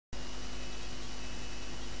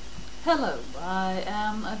Hello, I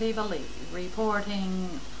am Aviva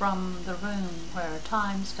reporting from the room where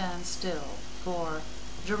time stands still for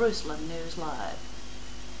Jerusalem News Live.tv.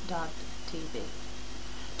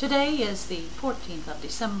 Today is the 14th of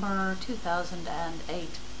December 2008.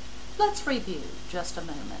 Let's review just a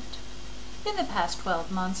moment. In the past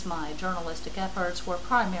 12 months, my journalistic efforts were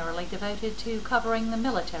primarily devoted to covering the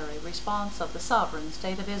military response of the sovereign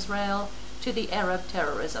state of Israel to the Arab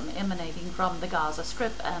terrorism emanating from the Gaza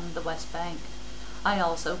Strip and the West Bank. I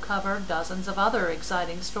also covered dozens of other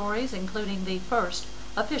exciting stories, including the first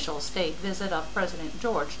official state visit of President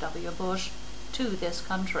George W. Bush to this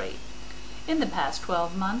country. In the past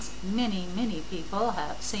 12 months, many people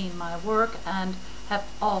have seen my work and have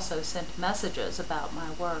also sent messages about my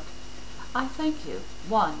work. I thank you,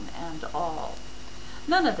 one and all.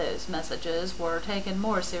 None of those messages were taken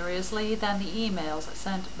more seriously than the emails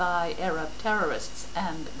sent by Arab terrorists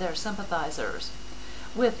and their sympathizers.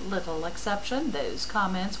 With little exception, those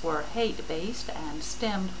comments were hate-based and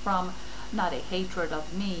stemmed from not a hatred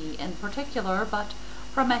of me in particular, but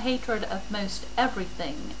from a hatred of most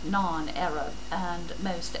everything non-Arab and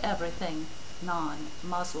most everything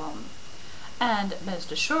non-Muslim. And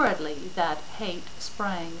most assuredly that hate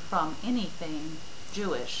sprang from anything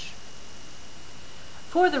Jewish.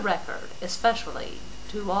 For the record, especially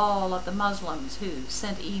to all of the Muslims who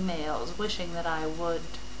sent emails wishing that I would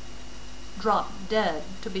drop dead,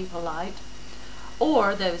 to be polite,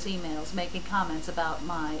 or those emails making comments about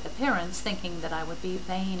my appearance, thinking that I would be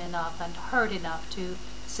vain enough and hurt enough to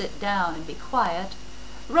sit down and be quiet,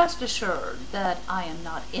 rest assured that I am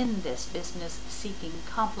not in this business seeking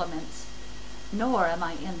compliments, nor am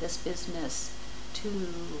I in this business to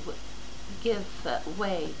give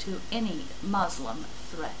way to any Muslim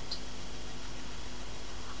threat.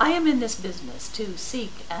 I am in this business to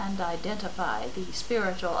seek and identify the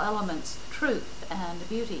spiritual elements, truth and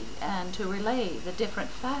beauty, and to relay the different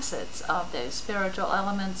facets of those spiritual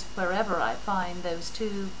elements wherever I find those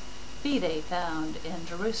two, be they found in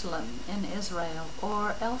Jerusalem, in Israel,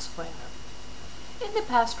 or elsewhere. In the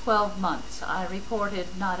past 12 months, I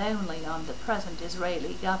reported not only on the present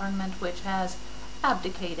Israeli government, which has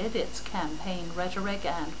abdicated its campaign rhetoric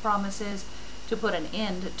and promises to put an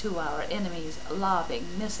end to our enemies lobbing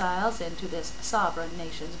missiles into this sovereign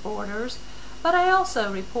nation's borders, but I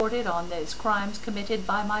also reported on those crimes committed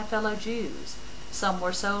by my fellow Jews. Some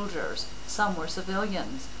were soldiers, some were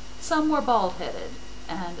civilians, some were bald-headed,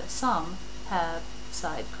 and some have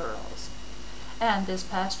side curls. And this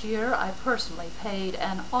past year I personally paid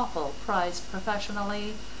an awful price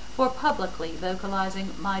professionally for publicly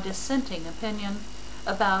vocalizing my dissenting opinion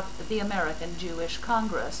about the American Jewish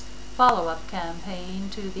Congress follow-up campaign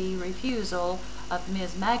to the refusal of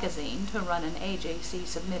Ms. Magazine to run an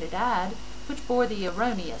AJC-submitted ad which bore the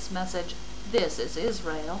erroneous message, "This is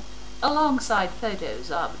Israel," alongside photos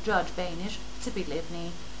of Judge Banish, Tzipi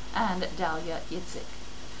Livni, and Dalia Itzik.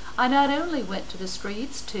 I not only went to the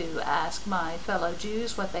streets to ask my fellow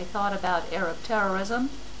Jews what they thought about Arab terrorism,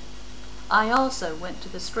 I also went to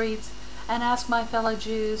the streets and asked my fellow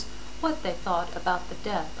Jews what they thought about the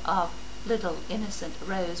death of little innocent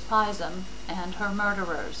Rose Pizem and her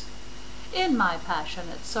murderers. In my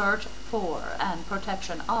passionate search for and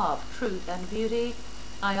protection of truth and beauty,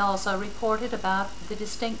 I also reported about the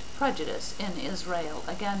distinct prejudice in Israel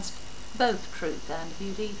against both truth and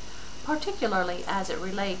beauty, particularly as it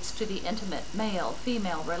relates to the intimate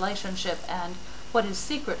male-female relationship and what is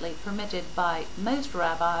secretly permitted by most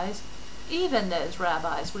rabbis, even those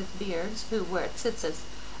rabbis with beards who wear tzitzis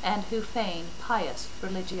and who feign pious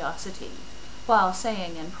religiosity, while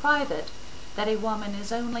saying in private that a woman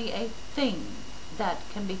is only a thing that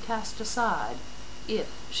can be cast aside if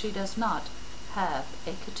she does not have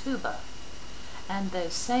a ketubah. And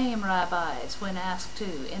those same rabbis, when asked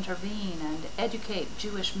to intervene and educate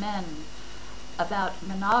Jewish men about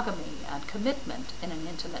monogamy and commitment in an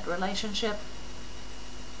intimate relationship,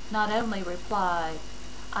 not only reply,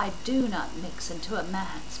 "I do not mix into a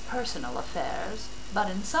man's personal affairs," but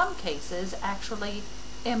in some cases actually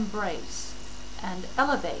embrace and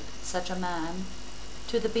elevate such a man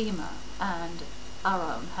to the Bima and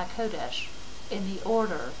Aron HaKodesh in the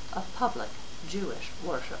order of public Jewish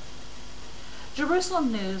worship.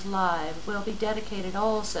 Jerusalem News Live will be dedicated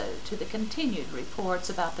also to the continued reports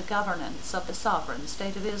about the governance of the sovereign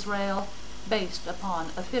state of Israel based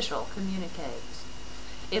upon official communiques.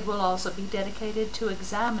 It will also be dedicated to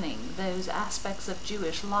examining those aspects of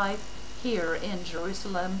Jewish life here in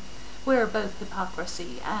Jerusalem where both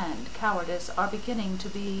hypocrisy and cowardice are beginning to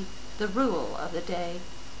be the rule of the day,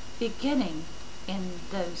 beginning in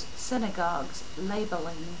those synagogues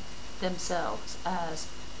labeling themselves as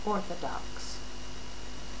Orthodox.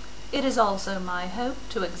 It is also my hope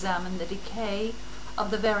to examine the decay of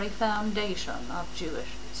the very foundation of Jewish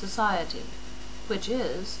society, which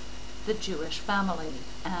is the Jewish family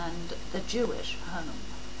and the Jewish home,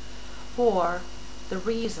 for the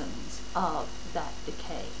reasons of that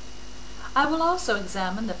decay. I will also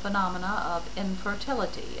examine the phenomena of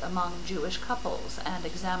infertility among Jewish couples and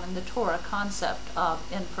examine the Torah concept of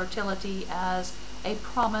infertility as a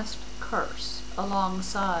promised curse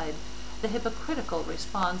alongside the hypocritical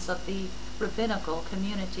response of the rabbinical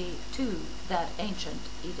community to that ancient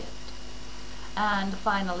edict. And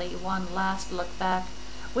finally, one last look back.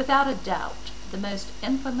 Without a doubt, the most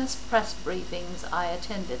infamous press briefings I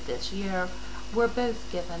attended this year were both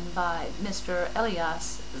given by Mr.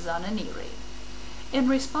 Elias Zananiri. In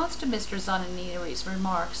response to Mr. Zananiri's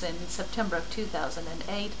remarks in September of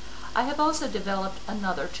 2008, I have also developed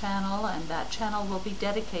another channel, and that channel will be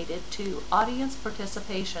dedicated to audience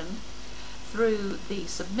participation through the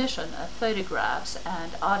submission of photographs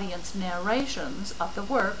and audience narrations of the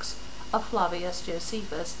works of Flavius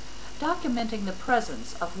Josephus, documenting the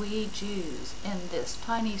presence of we Jews in this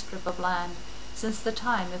tiny strip of land since the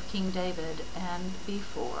time of King David and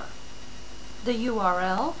before. The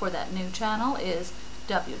URL for that new channel is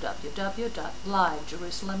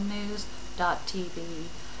www.livejerusalemnews.tv,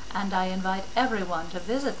 and I invite everyone to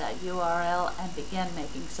visit that URL and begin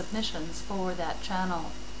making submissions for that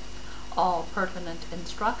channel. All pertinent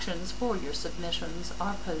instructions for your submissions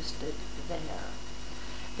are posted there.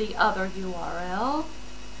 The other URL,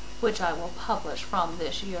 which I will publish from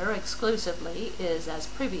this year exclusively, is, as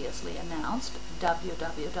previously announced,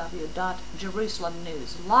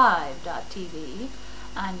 www.jerusalemnewslive.tv,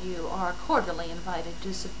 and you are cordially invited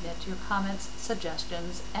to submit your comments,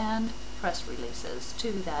 suggestions, and press releases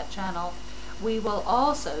to that channel. We will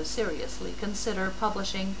also seriously consider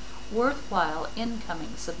publishing worthwhile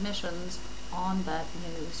incoming submissions on that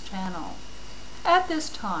news channel. At this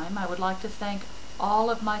time, I would like to thank all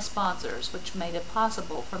of my sponsors, which made it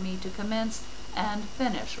possible for me to commence and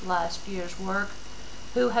finish last year's work,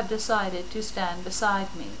 who have decided to stand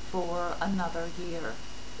beside me for another year,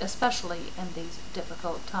 especially in these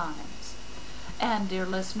difficult times. And, dear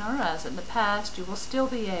listener, as in the past, you will still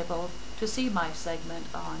be able to see my segment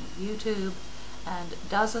on YouTube and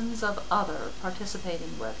dozens of other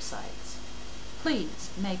participating websites. Please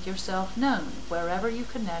make yourself known wherever you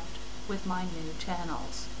connect with my new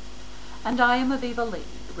channels. And I am Aviva Lee,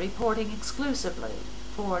 reporting exclusively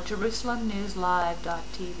for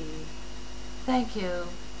JerusalemNewsLive.tv. Thank you,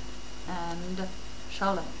 and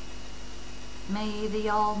Shalom. May the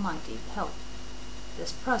Almighty help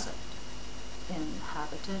this present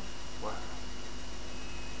inhabited world.